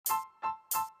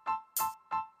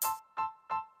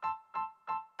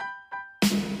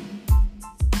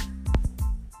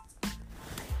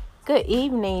Good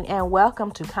evening and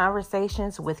welcome to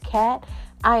Conversations with Kat.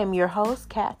 I am your host,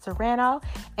 Kat Serrano,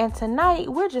 and tonight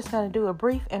we're just going to do a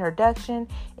brief introduction.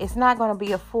 It's not going to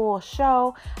be a full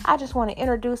show. I just want to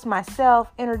introduce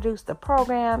myself, introduce the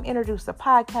program, introduce the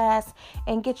podcast,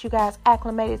 and get you guys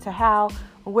acclimated to how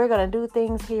we're going to do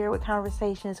things here with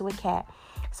Conversations with Kat.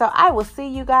 So I will see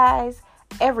you guys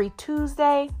every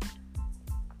Tuesday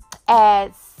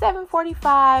at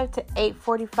 7:45 to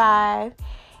 8:45.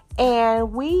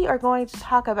 And we are going to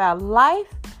talk about life,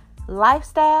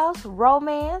 lifestyles,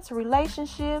 romance,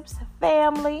 relationships,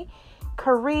 family,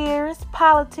 careers,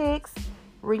 politics,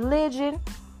 religion,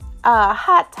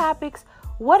 hot topics,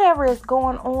 whatever is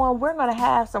going on. We're going to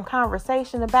have some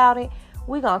conversation about it.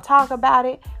 We're going to talk about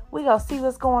it. We're going to see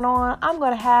what's going on. I'm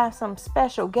going to have some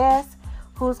special guests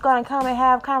who's going to come and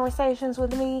have conversations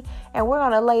with me. And we're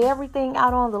going to lay everything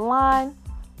out on the line.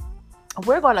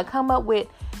 We're going to come up with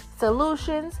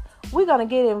solutions. We're going to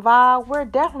get involved. We're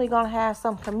definitely going to have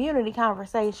some community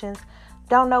conversations.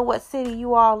 Don't know what city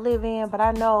you all live in, but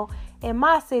I know in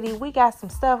my city, we got some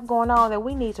stuff going on that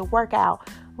we need to work out.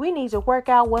 We need to work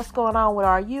out what's going on with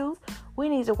our youth. We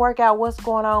need to work out what's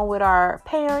going on with our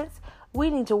parents.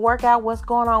 We need to work out what's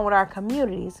going on with our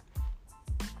communities.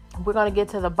 We're going to get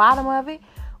to the bottom of it.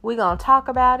 We're going to talk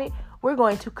about it. We're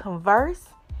going to converse,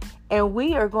 and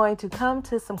we are going to come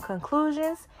to some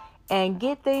conclusions and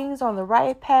get things on the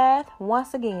right path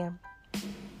once again.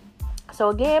 So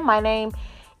again, my name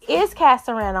is Kat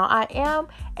Serrano. I am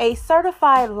a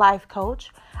certified life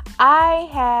coach. I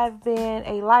have been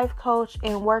a life coach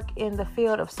and work in the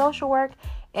field of social work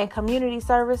and community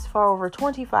service for over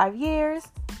 25 years.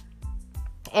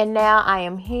 And now I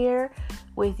am here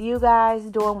with you guys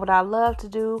doing what I love to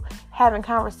do, having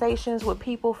conversations with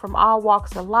people from all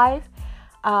walks of life.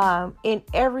 In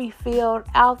every field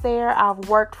out there. I've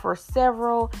worked for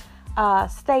several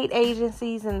state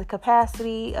agencies in the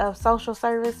capacity of social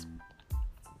service.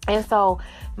 And so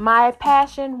my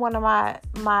passion, one of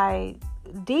my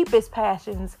deepest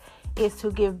passions, is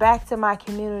to give back to my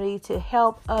community, to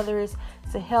help others,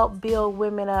 to help build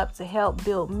women up, to help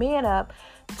build men up,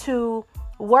 to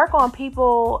work on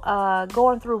people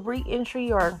going through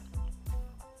re-entry or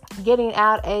getting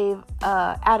out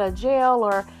of jail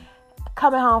or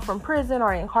coming home from prison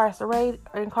or incarceration,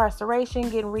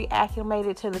 getting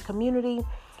reacclimated to the community,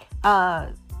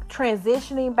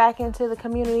 transitioning back into the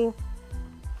community.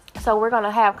 So we're going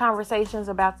to have conversations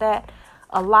about that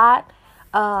a lot.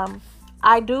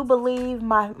 I do believe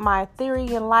my theory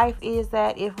in life is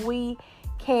that if we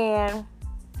can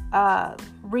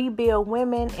rebuild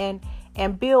women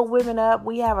and build women up,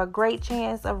 we have a great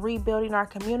chance of rebuilding our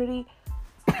community.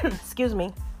 Excuse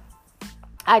me.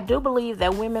 I do believe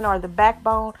that women are the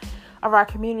backbone of our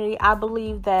community. I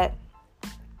believe that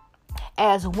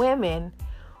as women,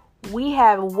 we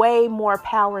have way more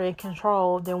power and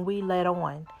control than we let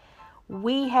on.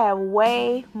 We have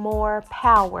way more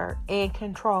power and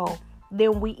control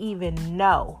than we even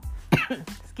know.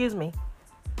 Excuse me.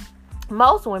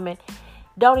 Most women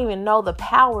don't even know the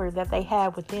power that they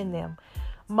have within them.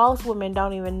 Most women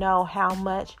don't even know how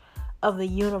much of the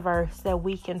universe that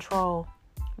we control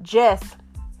just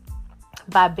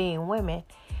by being women.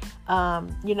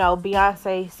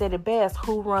 Beyonce said it best,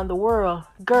 who run the world?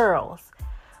 Girls.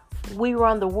 We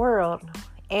run the world.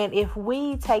 And if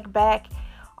we take back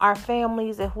our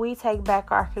families, if we take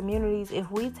back our communities,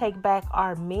 if we take back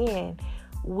our men,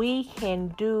 we can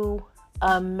do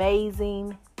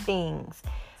amazing things.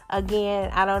 Again,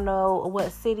 I don't know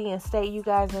what city and state you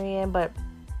guys are in, but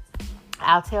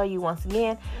I'll tell you once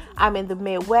again, I'm in the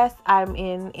Midwest. I'm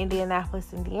in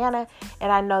Indianapolis, Indiana,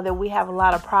 and I know that we have a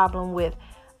lot of problem with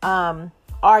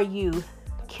our youth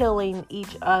killing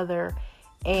each other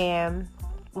and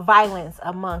violence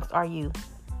amongst our youth.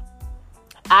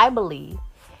 I believe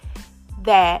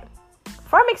that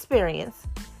from experience,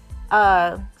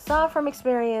 some from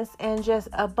experience and just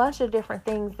a bunch of different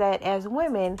things, that as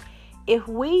women, if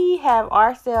we have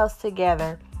ourselves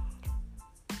together,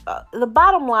 the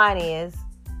bottom line is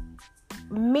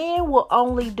men will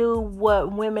only do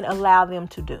what women allow them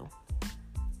to do,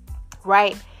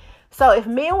 right? So if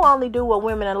men will only do what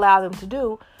women allow them to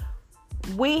do,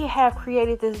 we have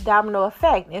created this domino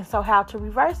effect. And so how to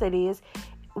reverse it is,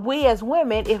 we as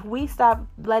women, if we stop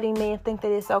letting men think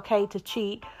that it's okay to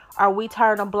cheat, or we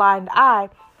turn a blind eye,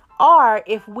 or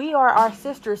if we are our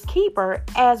sister's keeper,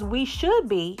 as we should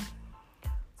be,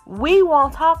 we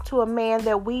won't talk to a man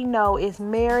that we know is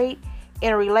married,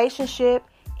 in a relationship,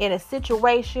 in a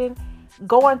situation,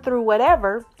 going through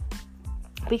whatever,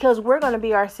 because we're going to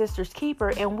be our sister's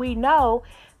keeper, and we know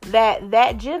that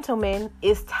that gentleman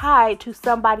is tied to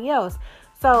somebody else.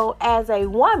 So as a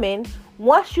woman,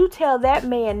 once you tell that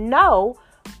man, no,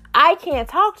 I can't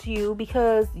talk to you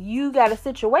because you got a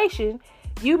situation,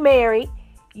 you married,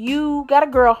 you got a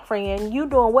girlfriend, you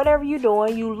doing whatever you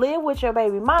doing, you live with your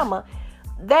baby mama,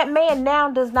 that man now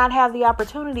does not have the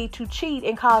opportunity to cheat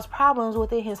and cause problems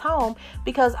within his home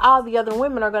because all the other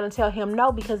women are going to tell him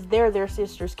no because they're their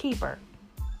sister's keeper.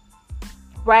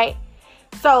 Right?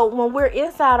 So when we're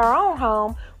inside our own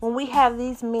home, when we have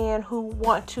these men who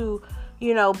want to,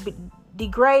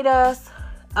 degrade us,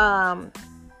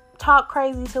 talk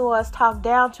crazy to us, talk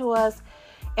down to us,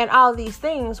 and all these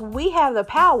things, we have the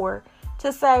power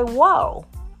to say, whoa,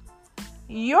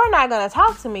 you're not going to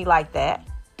talk to me like that.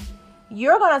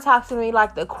 You're going to talk to me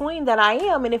like the queen that I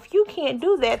am. And if you can't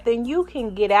do that, then you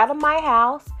can get out of my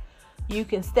house. You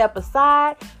can step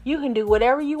aside. You can do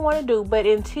whatever you want to do. But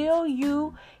until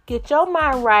you get your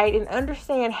mind right and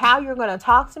understand how you're going to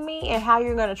talk to me and how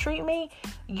you're going to treat me,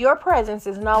 your presence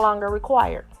is no longer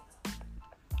required.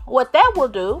 What that will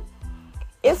do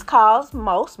is cause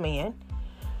most men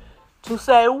to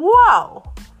say, whoa,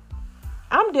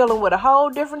 I'm dealing with a whole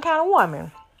different kind of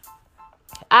woman.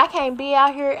 I can't be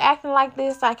out here acting like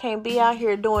this. I can't be out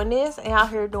here doing this and out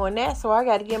here doing that. So I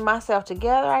got to get myself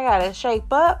together. I got to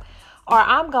shape up or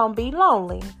I'm going to be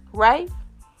lonely, right?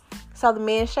 So the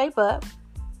men shape up.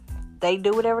 They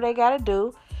do whatever they got to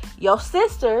do. Your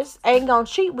sisters ain't going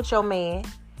to cheat with your man.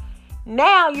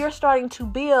 Now you're starting to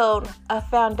build a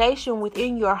foundation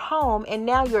within your home. And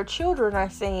now your children are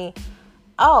saying,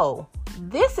 oh,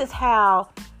 this is how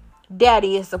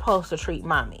daddy is supposed to treat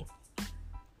mommy.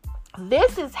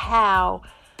 This is how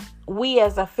we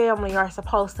as a family are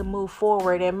supposed to move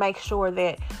forward and make sure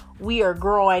that we are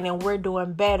growing and we're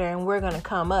doing better and we're going to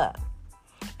come up.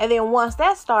 And then once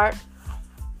that starts,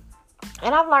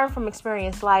 and I've learned from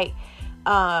experience, like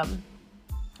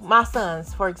my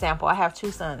sons, for example, I have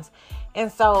 2 sons.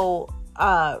 And so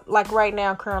like right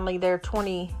now, currently they're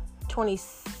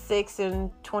 26 and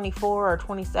 24 or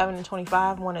 27 and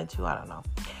 25, 1 and 2, I don't know.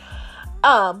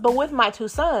 But with my 2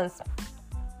 sons,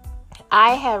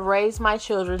 I have raised my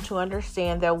children to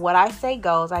understand that what I say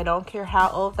goes. I don't care how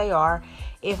old they are.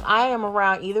 If I am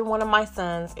around either one of my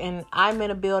sons and I'm in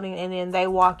a building and then they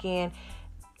walk in,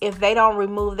 if they don't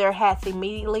remove their hats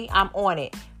immediately, I'm on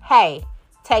it. Hey,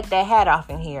 take that hat off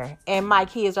in here. And my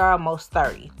kids are almost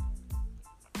 30.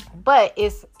 But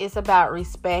it's about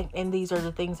respect, and these are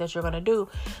the things that you're going to do.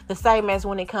 The same as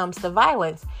when it comes to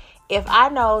violence. If I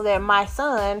know that my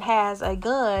son has a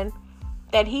gun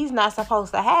that he's not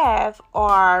supposed to have,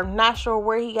 or not sure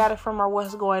where he got it from or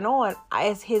what's going on,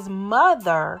 as his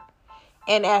mother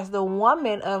and as the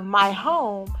woman of my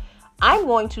home, I'm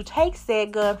going to take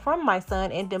said gun from my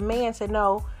son and demand to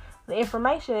know the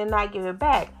information and not give it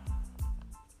back.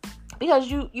 Because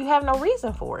you have no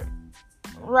reason for it.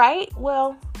 Right?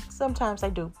 Well, sometimes I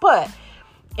do. But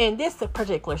in this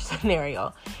particular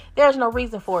scenario, there's no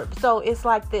reason for it. So it's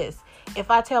like this. If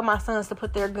I tell my sons to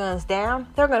put their guns down,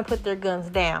 they're going to put their guns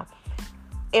down.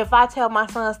 If I tell my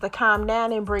sons to calm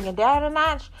down and bring it down a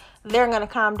notch, they're going to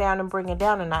calm down and bring it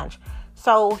down a notch.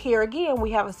 So here again,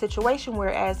 we have a situation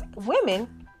where as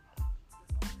women,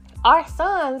 our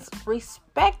sons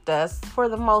respect us for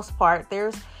the most part.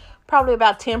 There's probably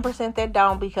about 10% that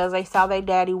don't because they saw their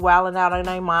daddy wilding out on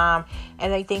their mom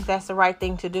and they think that's the right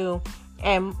thing to do.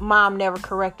 And mom never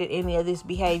corrected any of this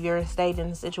behavior and stayed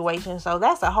in the situation. So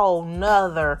that's a whole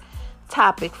nother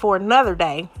topic for another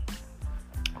day.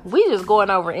 We just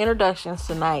going over introductions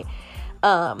tonight.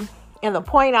 And the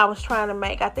point I was trying to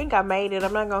make, I think I made it.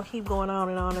 I'm not going to keep going on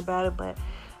and on about it. But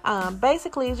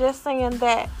basically just saying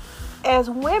that as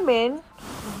women,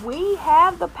 we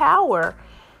have the power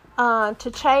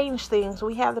to change things.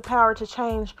 We have the power to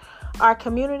change our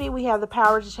community. We have the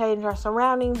power to change our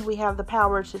surroundings. We have the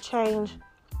power to change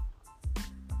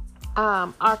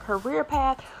our career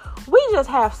path. We just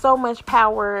have so much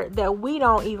power that we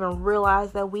don't even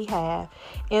realize that we have.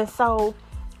 And so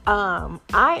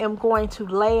I am going to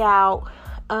lay out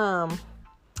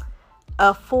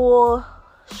a full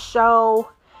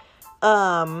show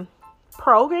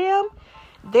program.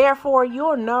 Therefore,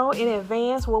 you'll know in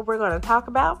advance what we're going to talk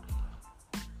about.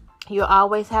 You'll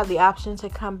always have the option to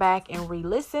come back and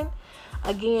re-listen.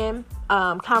 Again,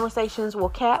 Conversations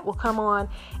with Kat will come on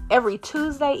every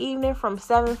Tuesday evening from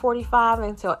 7:45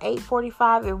 until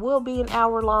 8:45. It will be an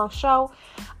hour-long show.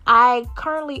 I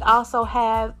currently also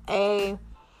have a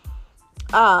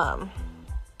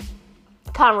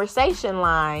conversation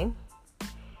line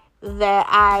that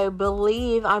I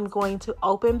believe I'm going to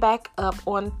open back up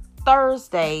on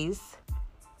Thursdays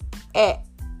at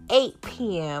 8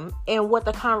 p.m. And what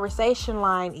the conversation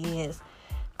line is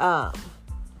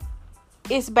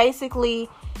it's basically,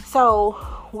 so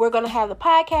we're going to have the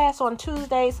podcast on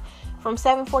Tuesdays from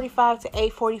 7:45 to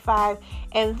 8:45.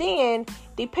 And then,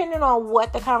 depending on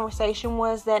what the conversation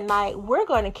was that night, we're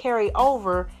going to carry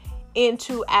over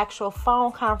into actual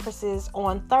phone conferences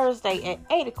on Thursday at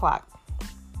 8 o'clock.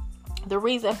 The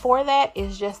reason for that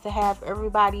is just to have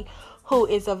everybody who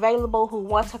is available, who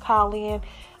wants to call in,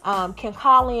 can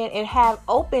call in and have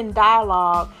open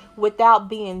dialogue without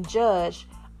being judged.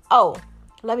 Oh,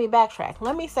 let me backtrack.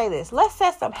 Let me say this. Let's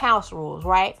set some house rules,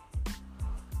 right?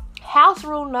 House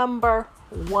rule number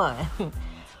 1.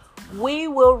 We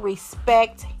will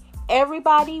respect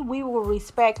everybody. We will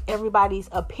respect everybody's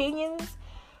opinions.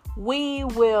 We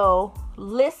will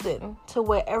listen to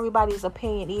what everybody's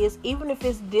opinion is, even if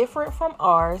it's different from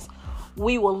ours.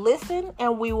 We will listen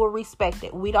and we will respect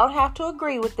it. We don't have to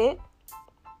agree with it,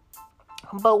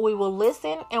 but we will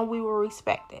listen and we will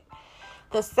respect it.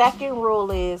 The second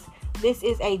rule is, this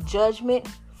is a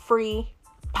judgment-free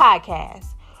podcast.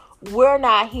 We're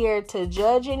not here to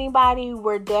judge anybody.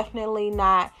 We're definitely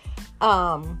not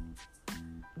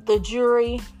the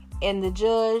jury and the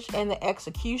judge and the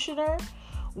executioner.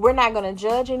 We're not going to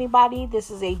judge anybody. This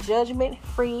is a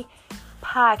judgment-free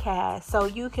podcast. So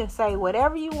you can say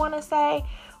whatever you want to say.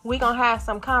 We're going to have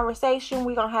some conversation.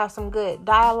 We're going to have some good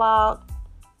dialogue.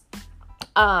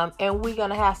 And we're going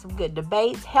to have some good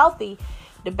debates, healthy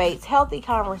debates, healthy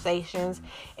conversations,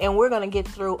 and we're going to get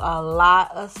through a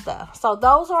lot of stuff. So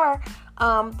those are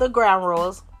the ground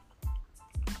rules.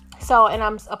 So, and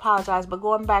I'm apologize, but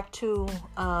going back to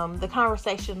the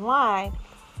conversation line,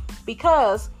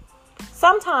 because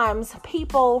sometimes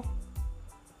people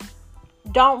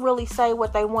don't really say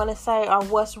what they want to say or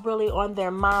what's really on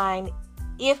their mind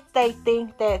if they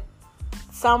think that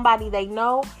somebody they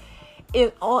know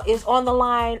is on the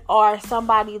line, or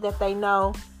somebody that they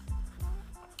knows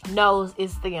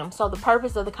is them. So the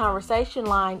purpose of the conversation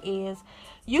line is,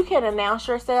 you can announce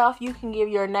yourself, you can give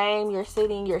your name, your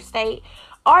city, and your state,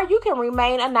 or you can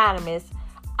remain anonymous.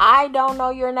 I don't know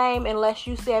your name unless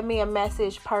you send me a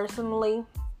message personally.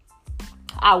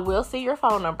 I will see your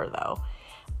phone number though.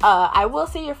 I will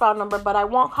see your phone number, but I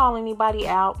won't call anybody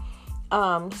out.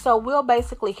 So we'll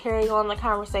basically carry on the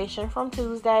conversation from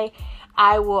Tuesday.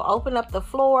 I will open up the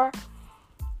floor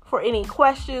for any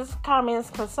questions, comments,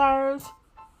 concerns.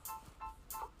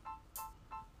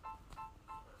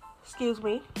 Excuse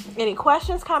me. Any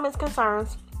questions, comments,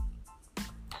 concerns.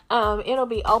 It'll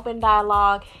be open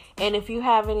dialogue. And if you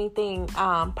have anything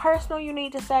personal you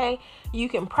need to say, you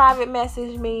can private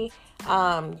message me.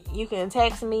 You can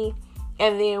text me.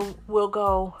 And then we'll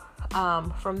go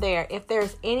from there. If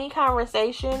there's any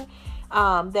conversation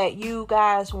that you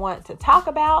guys want to talk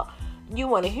about, you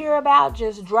want to hear about,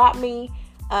 just drop me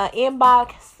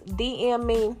inbox, DM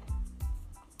me,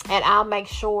 and I'll make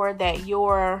sure that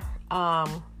your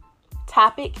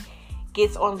topic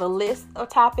gets on the list of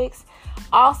topics.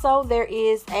 Also, there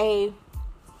is a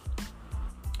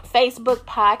Facebook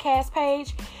podcast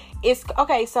page.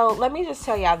 So let me just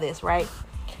tell y'all this, right?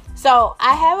 So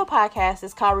I have a podcast.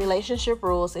 It's called Relationship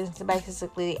Rules. It's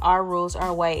basically our rules,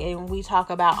 our way, and we talk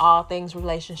about all things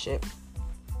relationship.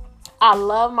 I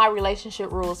love my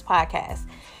Relationship Rules podcast.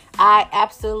 I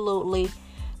absolutely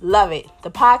love it. The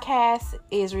podcast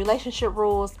is Relationship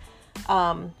Rules.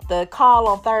 The call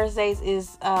on Thursdays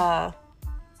is the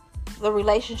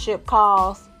relationship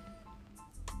calls.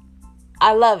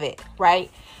 I love it,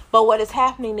 right? But what is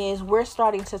happening is we're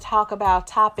starting to talk about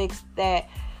topics that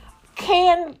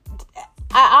I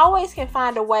always can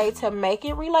find a way to make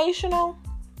it relational,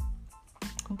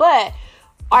 but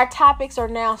our topics are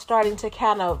now starting to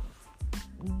kind of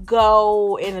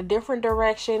go in a different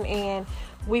direction, and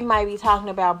we might be talking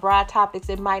about broad topics.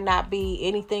 It might not be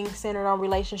anything centered on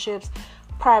relationships.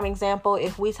 Prime example,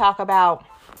 if we talk about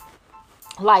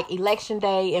like election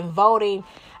day and voting,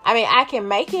 I mean, I can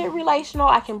make it relational.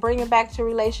 I can bring it back to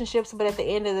relationships, but at the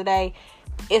end of the day,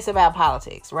 it's about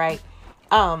politics, right?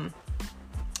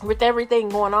 With everything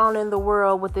going on in the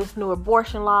world with this new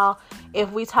abortion law,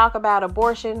 if we talk about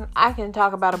abortion, I can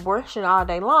talk about abortion all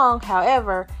day long.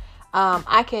 However,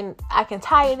 I can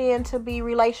tie it in to be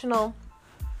relational,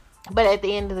 but at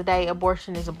the end of the day,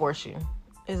 abortion is abortion.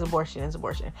 Is abortion.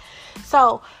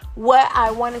 So what I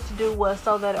wanted to do was,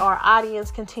 so that our audience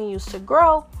continues to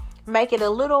grow, make it a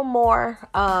little more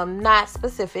not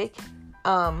specific,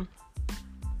 and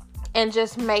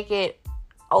just make it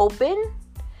open,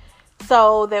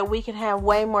 so that we can have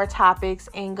way more topics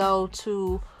and go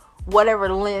to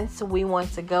whatever lengths we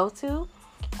want to go to.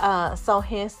 So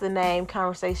hence the name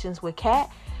Conversations with Kat.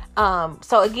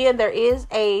 So again, there is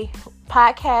a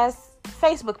podcast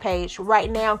Facebook page right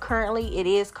now. Currently, it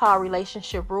is called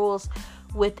Relationship Rules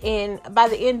by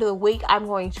the end of the week, I'm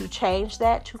going to change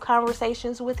that to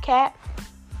Conversations with Kat.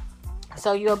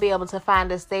 So you'll be able to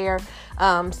find us there.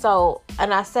 And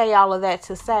I say all of that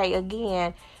to say,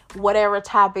 again, whatever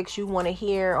topics you want to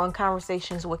hear on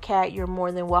Conversations with Kat, you're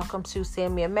more than welcome to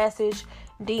send me a message,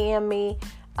 DM me.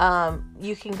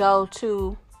 You can go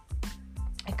to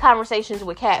Conversations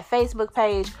with Kat Facebook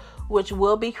page, which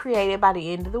will be created by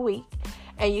the end of the week.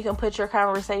 And you can put your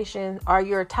conversation or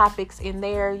your topics in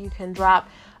there. You can drop,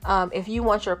 if you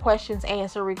want your questions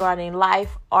answered regarding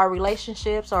life or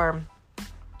relationships or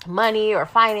money or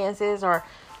finances or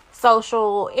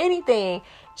social, anything,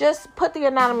 just put the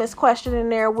anonymous question in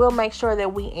there. We'll make sure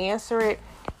that we answer it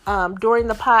during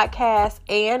the podcast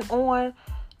and on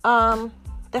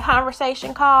the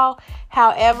conversation call.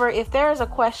 However, if there's a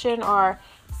question or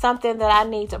something that I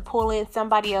need to pull in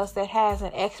somebody else that has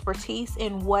an expertise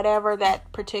in whatever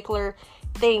that particular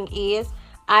thing is,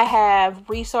 I have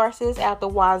resources out the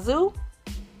wazoo,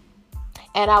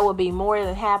 and I will be more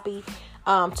than happy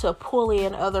to pull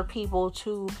in other people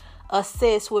to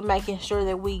assist with making sure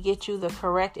that we get you the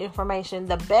correct information,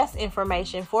 the best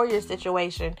information for your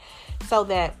situation, so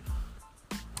that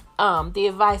the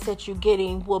advice that you're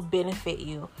getting will benefit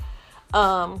you.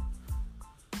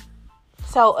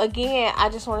 So again, I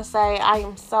just want to say I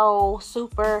am so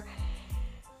super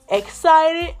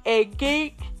excited and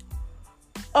geeked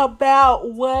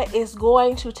about what is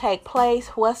going to take place,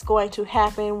 what's going to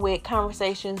happen with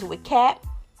Conversations with Kat.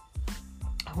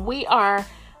 We are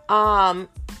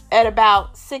at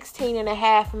about 16 and a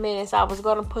half minutes. I was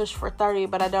going to push for 30,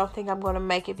 but I don't think I'm going to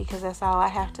make it because that's all I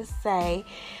have to say.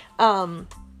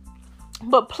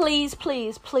 But please,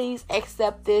 please, please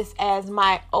accept this as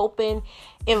my open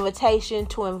invitation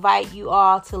to invite you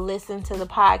all to listen to the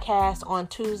podcast on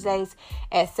Tuesdays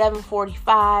at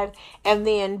 7:45, and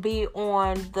then be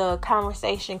on the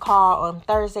conversation call on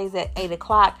Thursdays at 8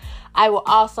 o'clock. I will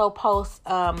also post,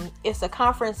 it's a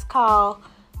conference call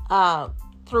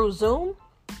through Zoom.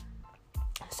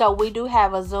 So we do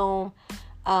have a Zoom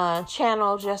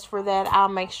channel just for that. I'll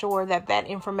make sure that that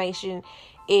information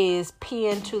is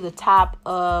pinned to the top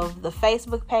of the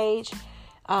Facebook page.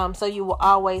 So you will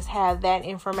always have that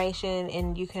information,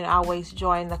 and you can always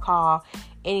join the call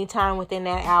anytime within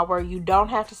that hour. You don't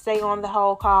have to stay on the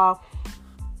whole call.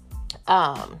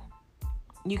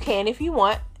 You can if you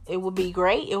want. It would be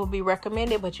great. It would be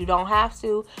recommended, but you don't have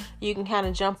to. You can kind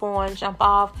of jump on, jump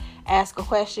off, ask a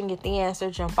question, get the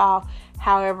answer, jump off,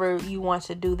 however you want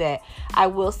to do that. I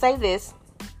will say this.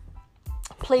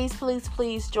 Please, please,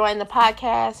 please join the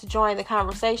podcast, join the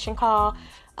conversation call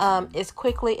as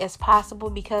quickly as possible,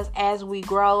 because as we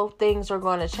grow, things are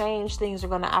going to change. Things are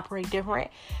going to operate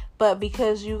different. But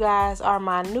because you guys are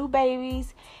my new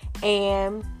babies,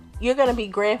 and you're going to be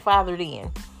grandfathered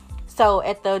in. So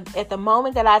at the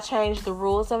moment that I change the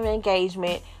rules of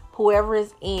engagement, whoever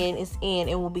is in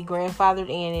and will be grandfathered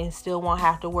in and still won't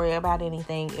have to worry about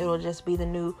anything. It'll just be the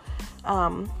new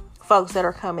folks that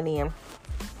are coming in.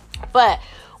 But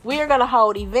we are going to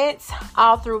hold events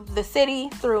all through the city,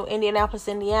 through Indianapolis,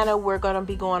 Indiana. We're going to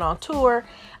be going on tour.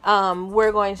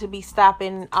 We're going to be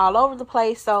stopping all over the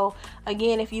place. So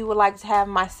again, if you would like to have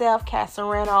myself, Kat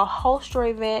Serrano, host your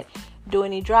event, do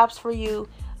any drops for you,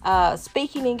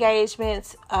 speaking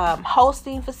engagements,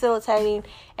 hosting, facilitating,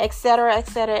 etc.,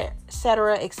 etc.,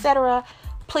 etc., etc.,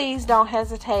 please don't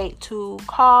hesitate to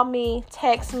call me,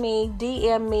 text me,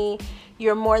 DM me.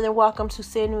 You're more than welcome to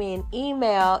send me an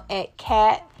email at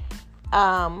Kat,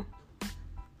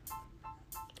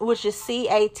 which is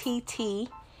CATT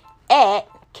at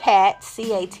Kat,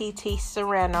 CATT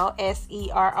Serrano,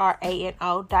 SERRANO.com.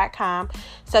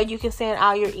 So you can send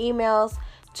all your emails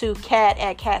to Kat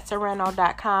at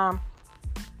KatSerrano.com.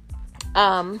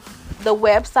 The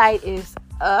website is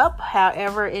up.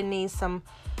 However, it needs some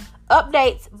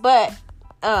updates, but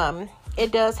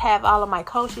it does have all of my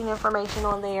coaching information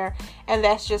on there, and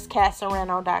that's just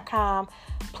KatSerrano.com.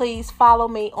 Please follow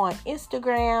me on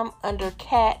Instagram under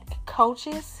Kat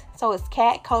Coaches. So it's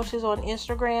Kat Coaches on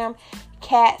Instagram,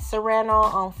 Kat Serrano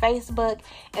on Facebook,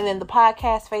 and then the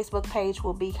podcast Facebook page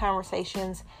will be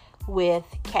Conversations with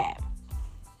Kat.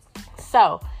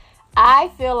 So I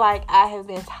feel like I have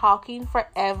been talking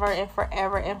forever and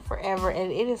forever and forever,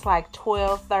 and it is like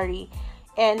 12:30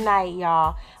 at night,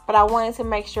 y'all. But I wanted to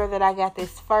make sure that I got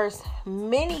this first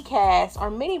mini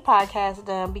podcast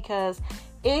done, because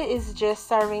it is just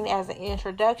serving as an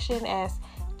introduction as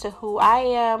to who I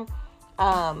am,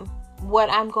 what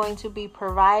I'm going to be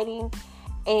providing,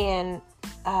 and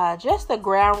just the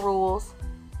ground rules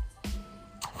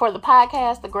for the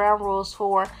podcast, the ground rules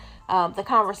for the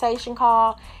conversation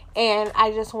call. And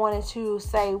I just wanted to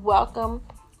say welcome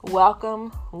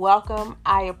welcome, welcome.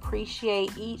 I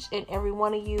appreciate each and every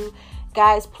one of you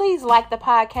guys. Please like the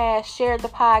podcast, share the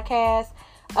podcast,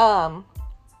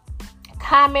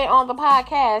 comment on the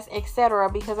podcast, etc.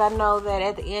 Because I know that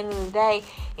at the end of the day,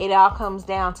 it all comes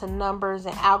down to numbers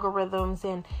and algorithms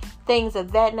and things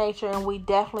of that nature. And we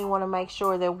definitely want to make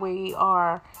sure that we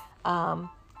are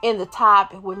in the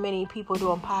top. With many people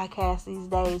doing podcasts these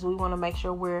days, we want to make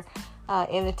sure we're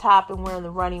in the top and we're in the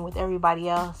running with everybody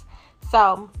else.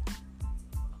 So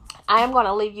I am going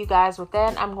to leave you guys with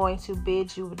that. I'm going to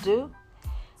bid you adieu.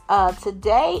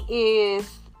 Today is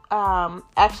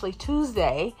actually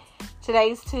Tuesday.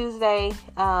 Today's Tuesday.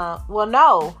 Well,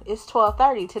 no, it's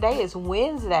 12:30. Today is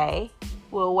Wednesday.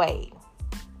 Well, wait.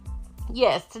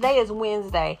 Yes, today is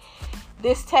Wednesday.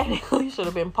 This technically should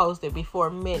have been posted before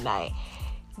midnight.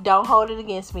 Don't hold it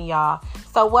against me, y'all.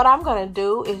 So what I'm going to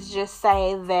do is just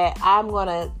say that I'm going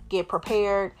to get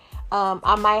prepared.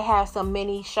 I might have some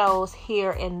mini shows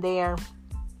here and there.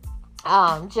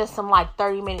 Just some like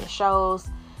 30-minute shows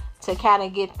to kind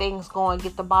of get things going,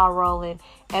 get the ball rolling.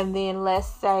 And then let's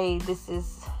say this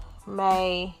is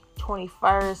May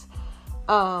 21st.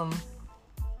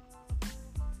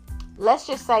 Let's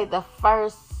just say the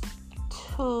first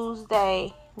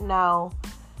Tuesday, the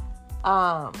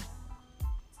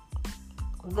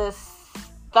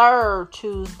third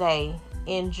Tuesday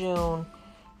in June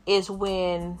is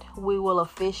when we will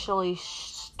officially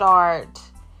start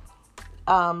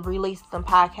release some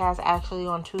podcasts, actually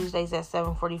on Tuesdays at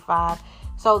 7:45.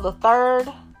 So the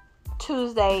third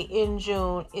Tuesday in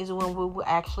June is when we will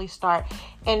actually start.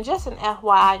 And just an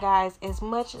FYI, guys, as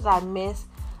much as I miss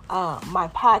my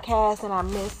podcast and I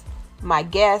miss my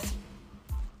guests,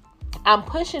 I'm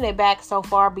pushing it back so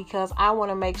far because I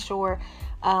want to make sure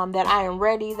that I am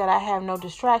ready, that I have no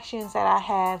distractions, that I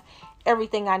have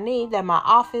everything I need, that my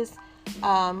office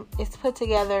is put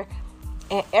together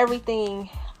and everything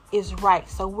is right.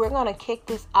 So we're going to kick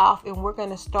this off and we're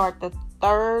going to start the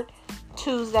third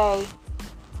Tuesday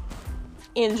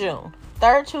in June.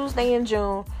 Third Tuesday in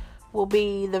June will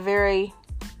be the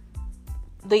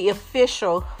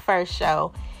official first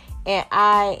show. And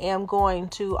I am going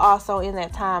to also in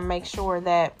that time make sure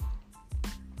that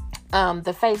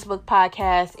the Facebook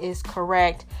podcast is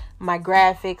correct. My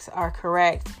graphics are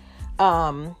correct.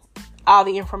 All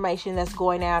the information that's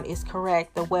going out is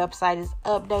correct. The website is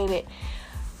updated.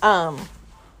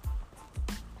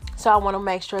 So I want to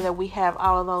make sure that we have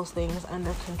all of those things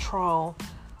under control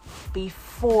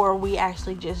before we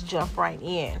actually just jump right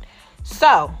in.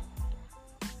 So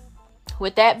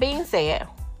with that being said,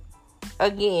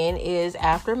 again, is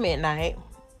after midnight.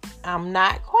 I'm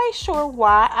not quite sure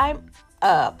why I'm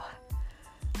up.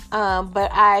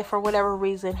 But I, for whatever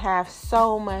reason, have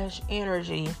so much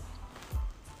energy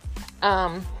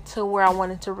to where I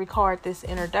wanted to record this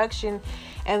introduction.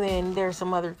 And then there's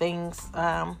some other things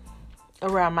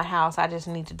around my house I just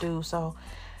need to do. So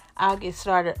I'll get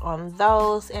started on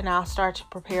those and I'll start to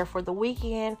prepare for the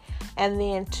weekend. And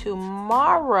then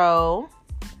tomorrow,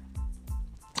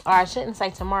 or I shouldn't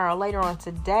say tomorrow, later on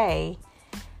today,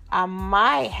 I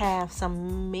might have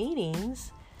some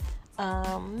meetings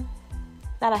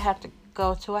that I have to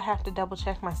go to. I have to double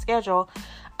check my schedule.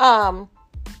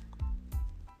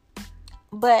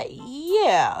 But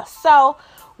yeah, so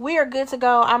we are good to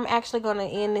go. I'm actually going to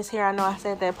end this here. I know I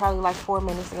said that probably like 4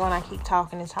 minutes ago and I keep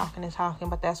talking,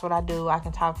 but that's what I do. I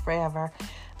can talk forever.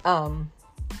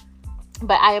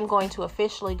 But I am going to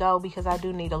officially go because I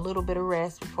do need a little bit of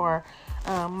rest before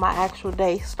my actual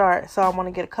day starts. So I want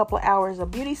to get a couple of hours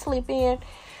of beauty sleep in.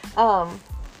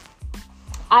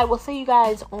 I will see you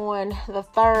guys on the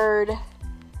third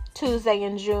Tuesday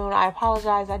in June. I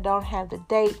apologize, I don't have the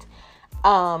date.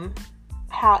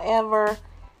 However,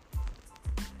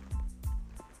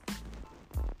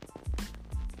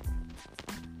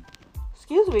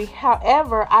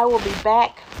 I will be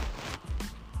back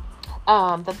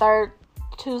the third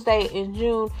Tuesday in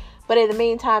June. But in the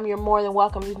meantime, you're more than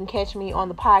welcome. You can catch me on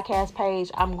the podcast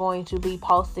page. I'm going to be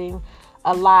posting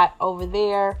a lot over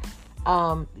there,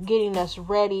 getting us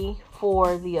ready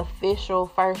for the official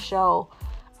first show.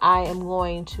 I am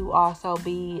going to also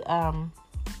be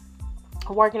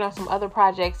working on some other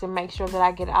projects and make sure that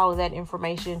I get all of that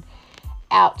information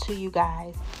out to you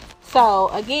guys. So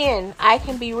again, I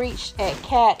can be reached at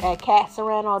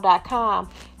cat@catserrano.com.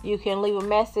 You can leave a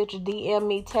message, DM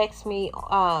me, text me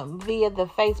via the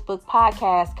Facebook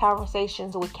podcast,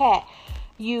 Conversations with Cat.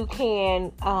 You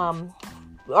can,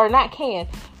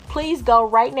 please go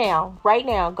right now,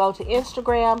 go to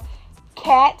Instagram,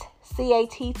 Cat,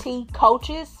 C-A-T-T,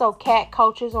 Coaches. So Cat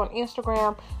Coaches on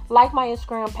Instagram. Like my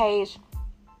Instagram page.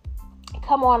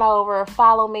 Come on over,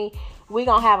 follow me. We're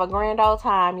going to have a grand old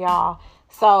time, y'all.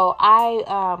 So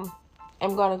I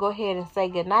am going to go ahead and say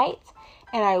goodnight.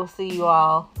 And I will see you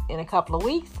all in a couple of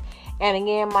weeks. And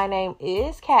again, my name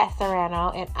is Kat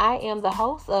Serrano, and I am the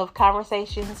host of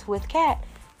Conversations with Kat.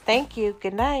 Thank you.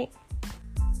 Good night.